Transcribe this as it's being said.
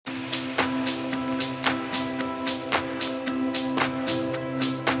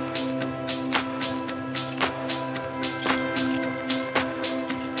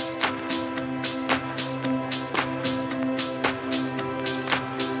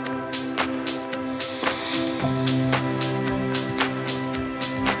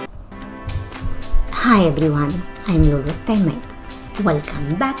Hi everyone, I'm Lulu Stamate.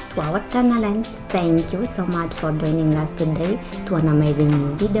 Welcome back to our channel and thank you so much for joining us today to an amazing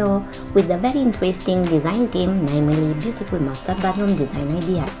new video with a very interesting design theme, namely beautiful master bedroom design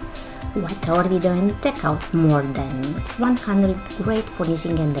ideas. Watch our video and check out more than 100 great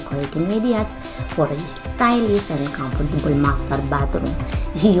furnishing and decorating ideas for a stylish and comfortable master bedroom.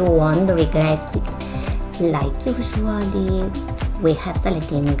 You won't regret it. Like usually, we have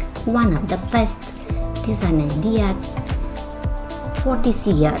selected one of the best design ideas for this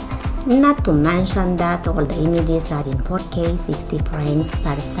year. Not to mention that all the images are in 4K 60 frames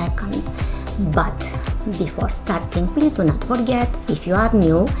per second. But before starting, please do not forget, if you are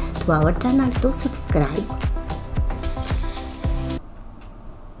new to our channel, to subscribe.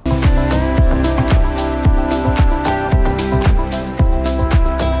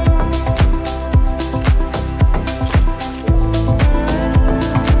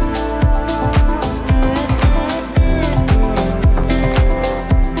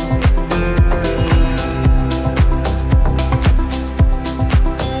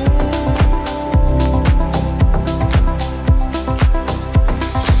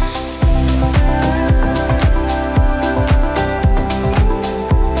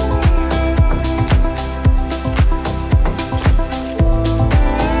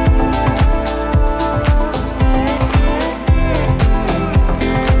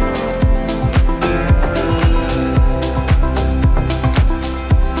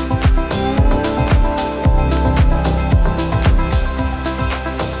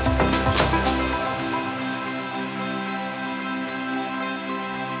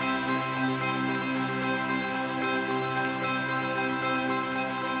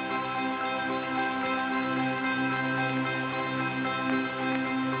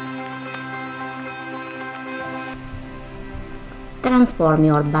 Transform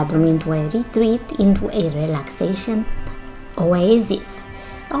your bedroom into a retreat, into a relaxation oasis.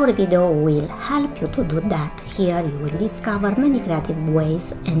 Our video will help you to do that. Here you will discover many creative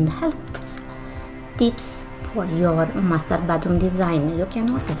ways and tips for your master bedroom design. You can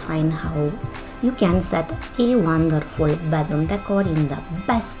also find how you can set a wonderful bedroom decor in the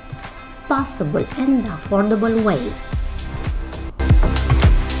best possible and affordable way.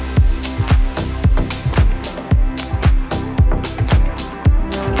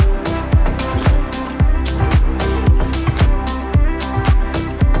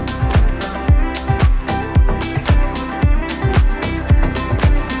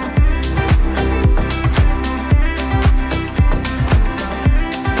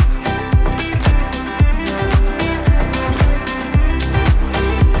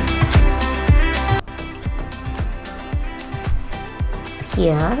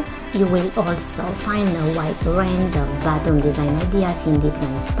 Here, you will also find a wide range of bedroom design ideas in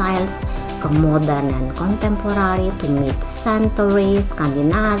different styles, from modern and contemporary to mid-century,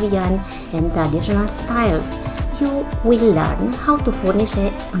 Scandinavian and traditional styles. You will learn how to furnish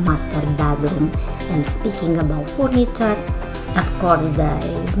a master bedroom. And speaking about furniture, of course there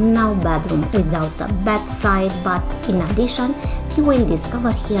is no bedroom without a bedside, but in addition, you will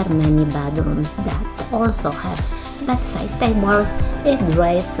discover here many bedrooms that also have bedside tables, a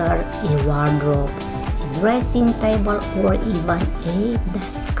dresser, a wardrobe, a dressing table, or even a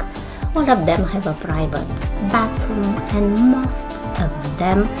desk. All of them have a private bathroom and most of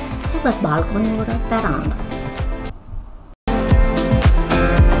them have a balcony or a veranda.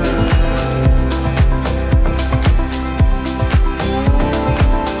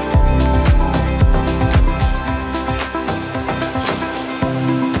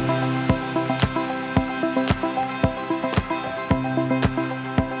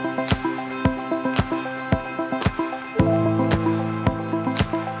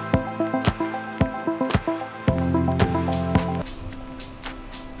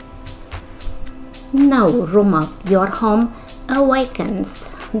 No room of your home awakens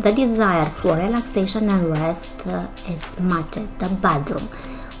the desire for relaxation and rest as much as the bedroom.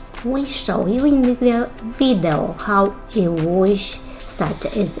 We show you in this video how a wish such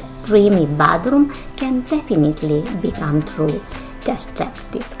as a dreamy bedroom can definitely become true. Just check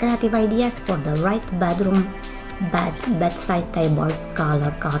these creative ideas for the right bedroom, bedside tables,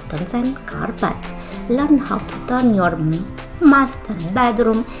 color curtains and carpets. Learn how to turn your master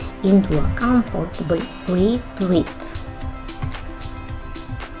bedroom into a comfortable retreat.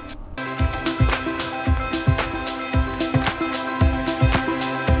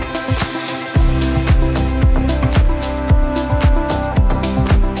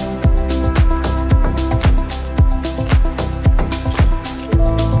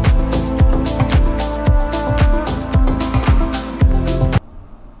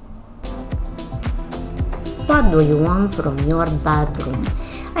 What do you want from your bedroom?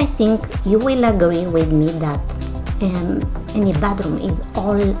 I think you will agree with me that any bedroom is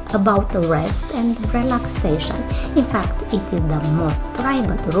all about rest and relaxation. In fact, it is the most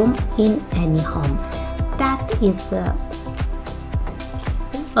private room in any home. That is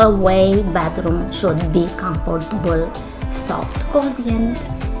a way bedroom should be: comfortable, soft, cozy and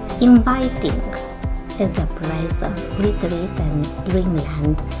inviting as a place of retreat and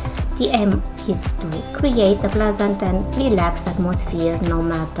dreamland. The aim is to create a pleasant and relaxed atmosphere no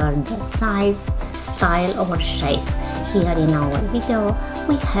matter the size, style or shape. Here in our video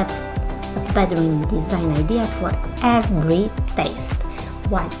we have bedroom design ideas for every taste.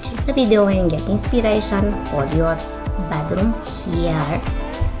 Watch the video and get inspiration for your bedroom here.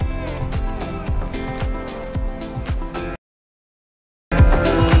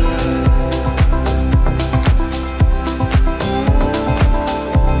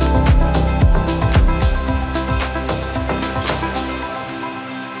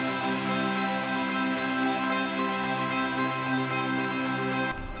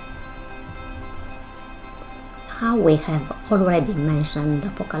 How we have already mentioned, the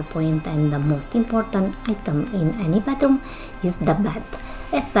focal point and the most important item in any bedroom is the bed.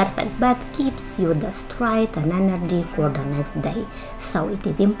 A perfect bed keeps you the strength and energy for the next day, so it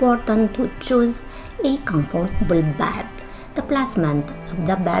is important to choose a comfortable bed. The placement of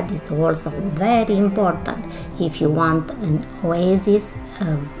the bed is also very important. If you want an oasis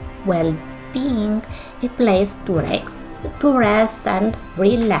of well-being, a place to rest and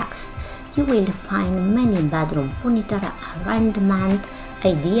relax, you will find many bedroom furniture arrangement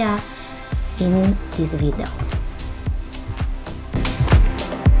idea in this video.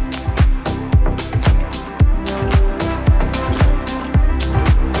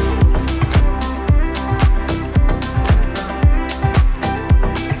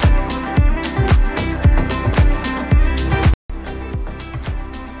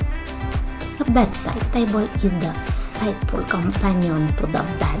 A bedside table is the faithful companion to the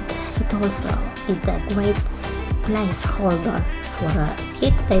bed. It also is a great placeholder for a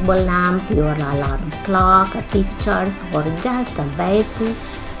heat table lamp, your alarm clock, pictures or just a vase with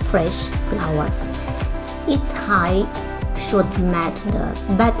fresh flowers. Its height should match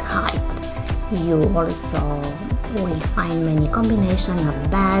the bed height. You also will find many combinations of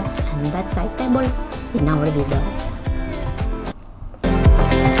beds and bedside tables in our video.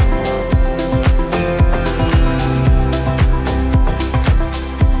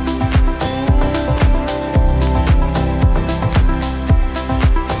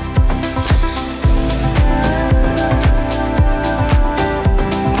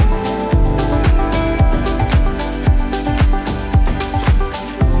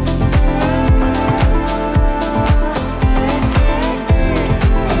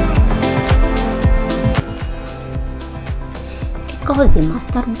 Cozy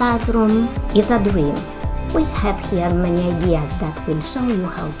master bedroom is a dream. We have here many ideas that will show you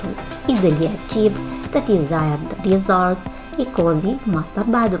how to easily achieve the desired result, a cozy master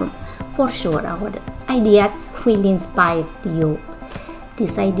bedroom. For sure, our ideas will inspire you.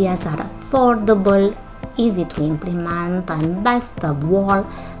 These ideas are affordable, easy to implement, and best of all,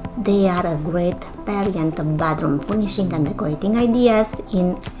 they are a great variant of bedroom furnishing and decorating ideas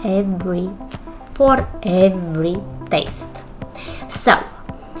for every taste. So,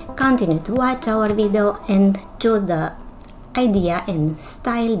 continue to watch our video and choose the idea and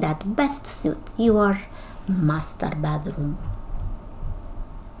style that best suits your master bedroom.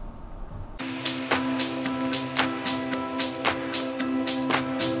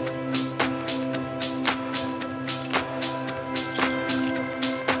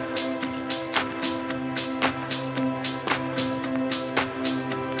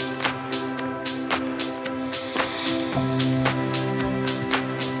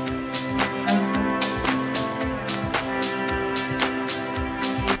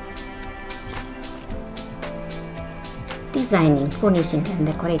 Designing, furnishing and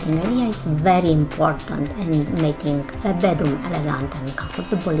decorating idea is very important, and making a bedroom elegant and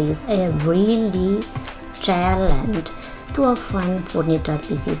comfortable is a really challenge. Too often furniture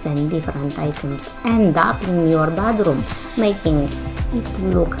pieces and different items end up in your bedroom, making it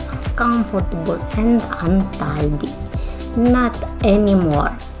look comfortable and untidy. Not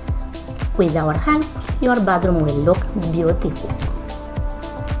anymore. With our help, your bedroom will look beautiful.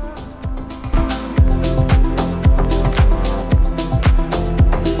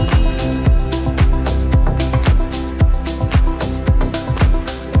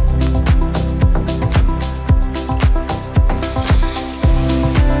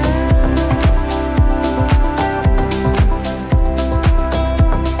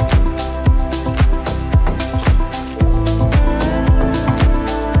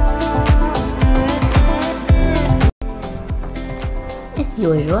 As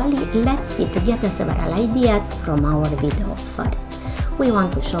usual, let's see together several ideas from our video. First, we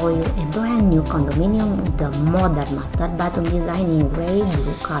want to show you a brand new condominium with a modern master bathroom design in grey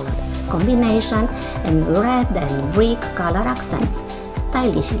blue color combination and red and brick color accents,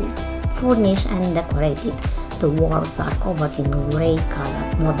 stylishly furnished and decorated. The walls are covered in grey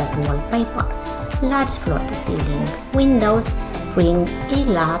color modern wallpaper. Large floor-to-ceiling windows bring a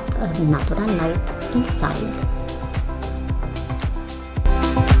lot of natural light inside.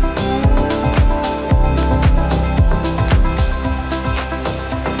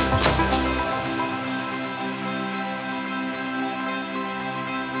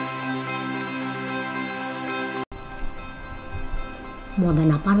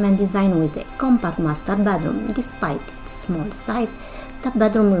 Modern apartment design with a compact master bedroom. Despite its small size, the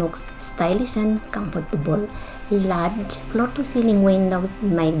bedroom looks stylish and comfortable. Large floor-to-ceiling windows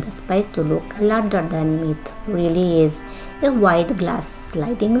make the space to look larger than it really is. A wide glass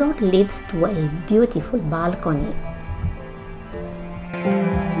sliding door leads to a beautiful balcony.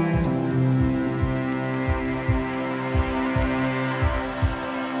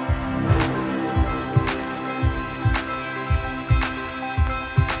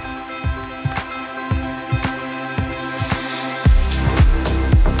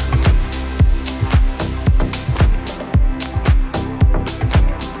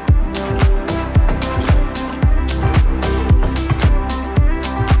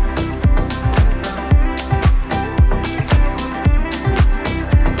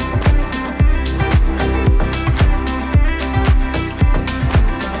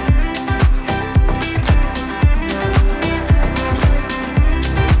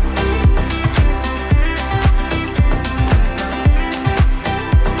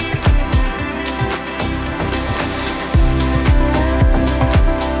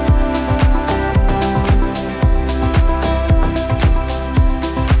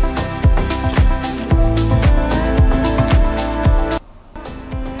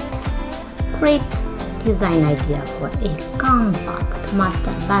 Great design idea for a compact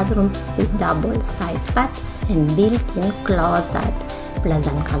master bedroom with double-sized bed and built-in closet.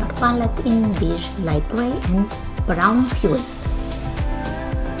 Pleasant color palette in beige, light gray and brown hues.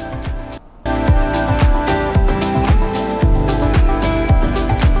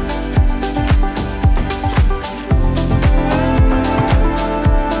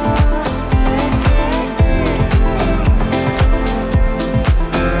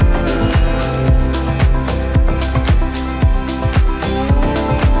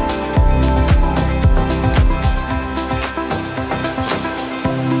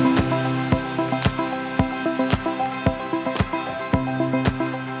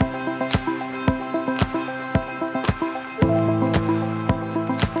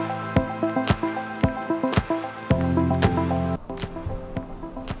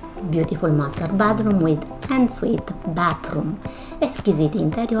 Beautiful master bedroom with ensuite bathroom. Exquisite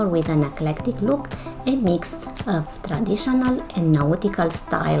interior with an eclectic look, a mix of traditional and nautical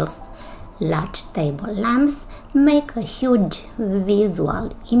styles. Large table lamps make a huge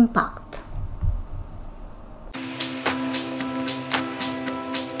visual impact.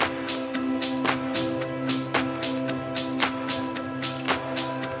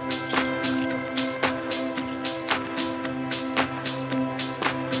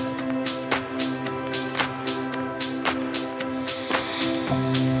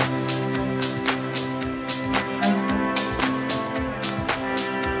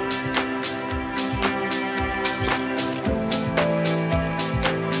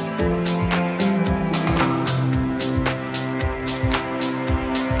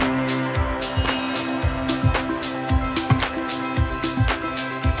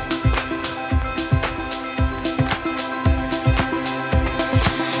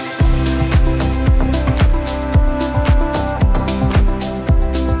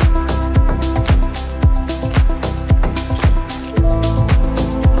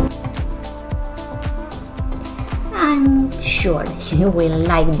 Sure, you will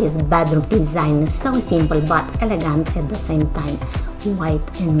like this bedroom design, so simple but elegant at the same time.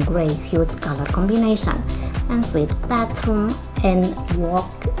 White and grey hues color combination, ensuite bathroom and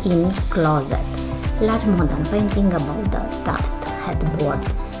walk-in closet. Large modern painting above the tuft headboard.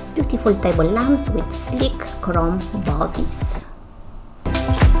 Beautiful table lamps with sleek chrome bodies.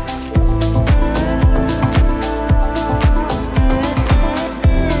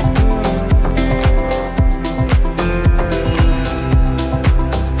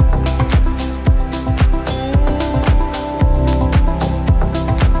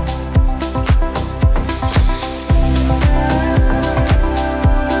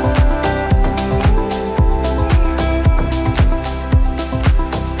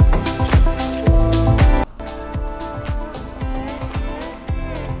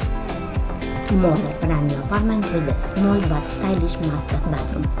 Modern brand new apartment with a small but stylish master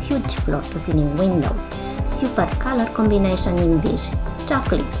bedroom, huge floor-to-ceiling windows, super color combination in beige,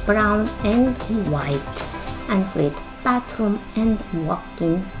 chocolate brown and white, ensuite bathroom and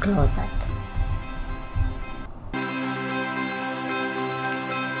walk-in closet.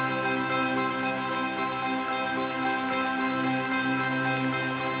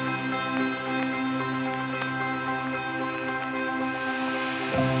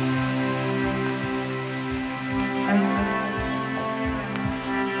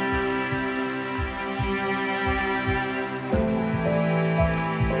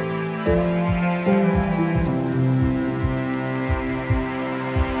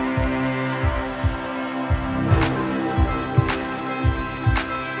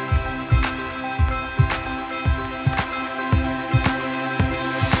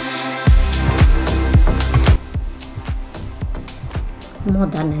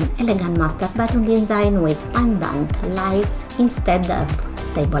 Modern and elegant master bedroom design with pendant lights instead of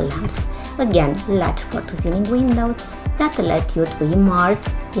table lamps. Again, large floor-to-ceiling windows that let you to immerse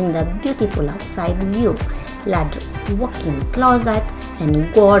in the beautiful outside view, large walk-in closet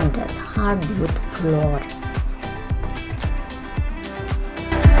and gorgeous hardwood floor.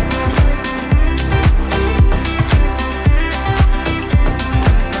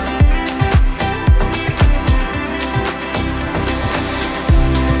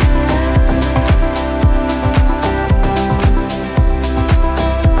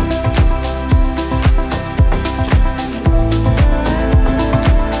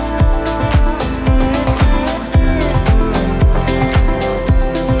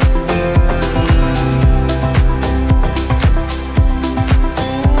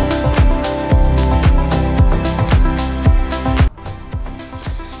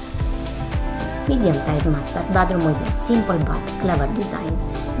 Medium-sized master bedroom with a simple but clever design,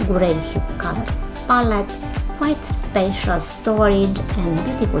 gray hue color palette, quite spacious storage and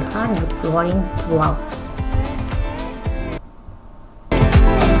beautiful hardwood flooring throughout.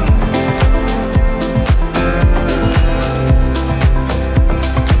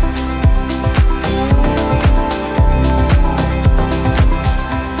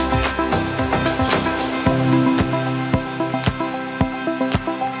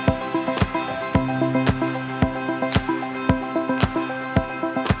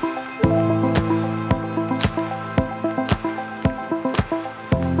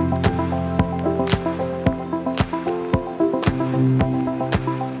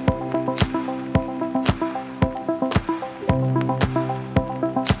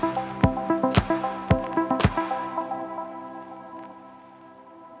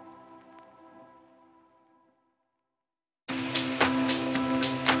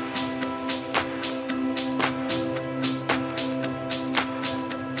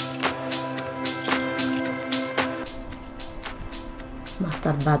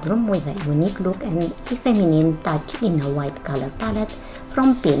 Master bedroom with a unique look and a feminine touch in a white color palette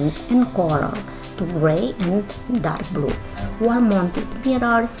from pink and coral to grey and dark blue. Wall-mounted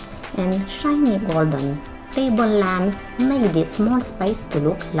mirrors and shiny golden table lamps make this small space to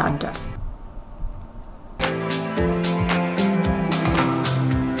look larger.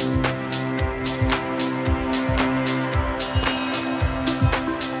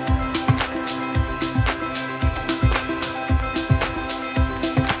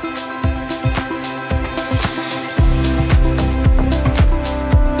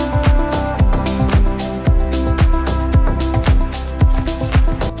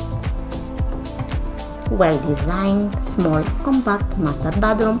 Well-designed, small, compact master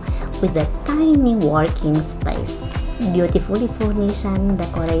bedroom with a tiny working space, beautifully furnished and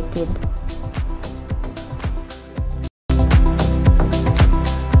decorated.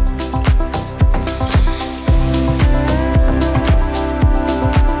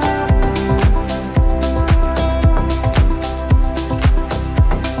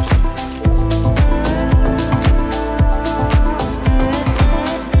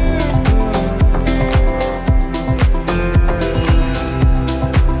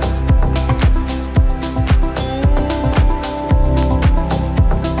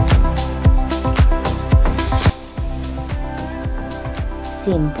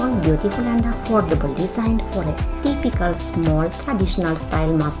 Simple, beautiful and affordable design for a typical small traditional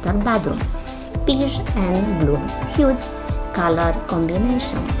style master bedroom. Beige and blue hues color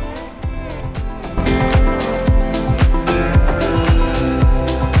combination.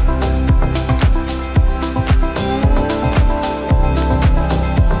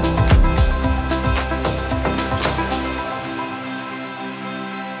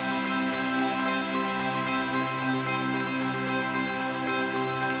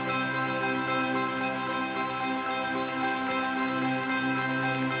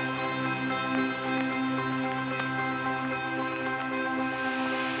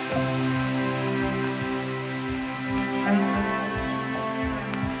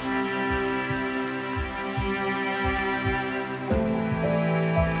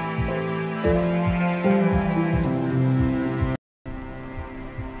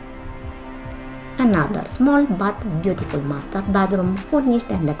 Another small but beautiful master bedroom, furnished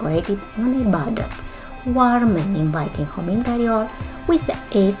and decorated on a budget. Warm and inviting home interior with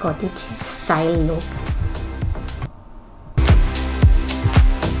a cottage style look.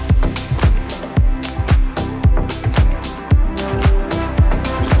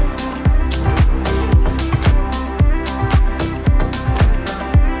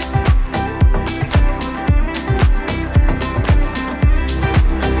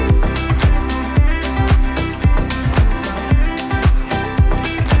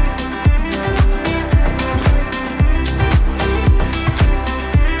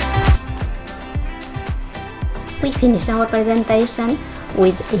 We finish our presentation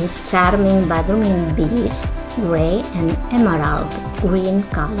with a charming bedroom in beige, grey and emerald green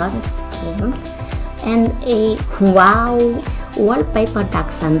color scheme and a wow wallpaper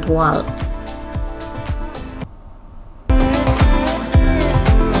accent wall.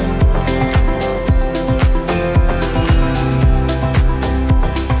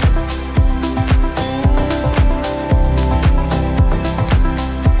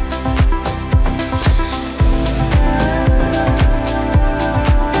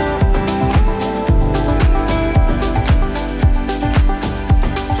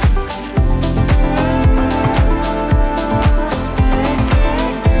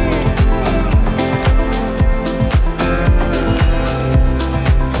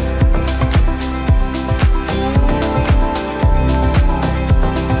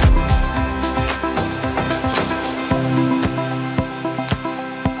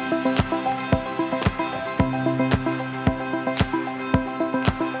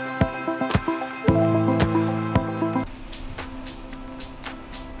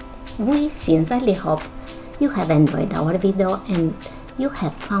 We sincerely hope you have enjoyed our video and you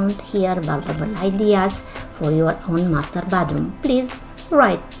have found here valuable ideas for your own master bedroom. Please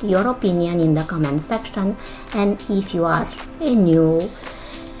write your opinion in the comment section, and if you are new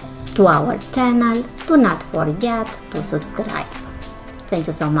to our channel, do not forget to subscribe. Thank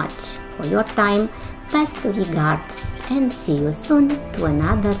you so much for your time, best regards, and see you soon to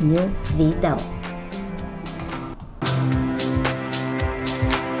another new video.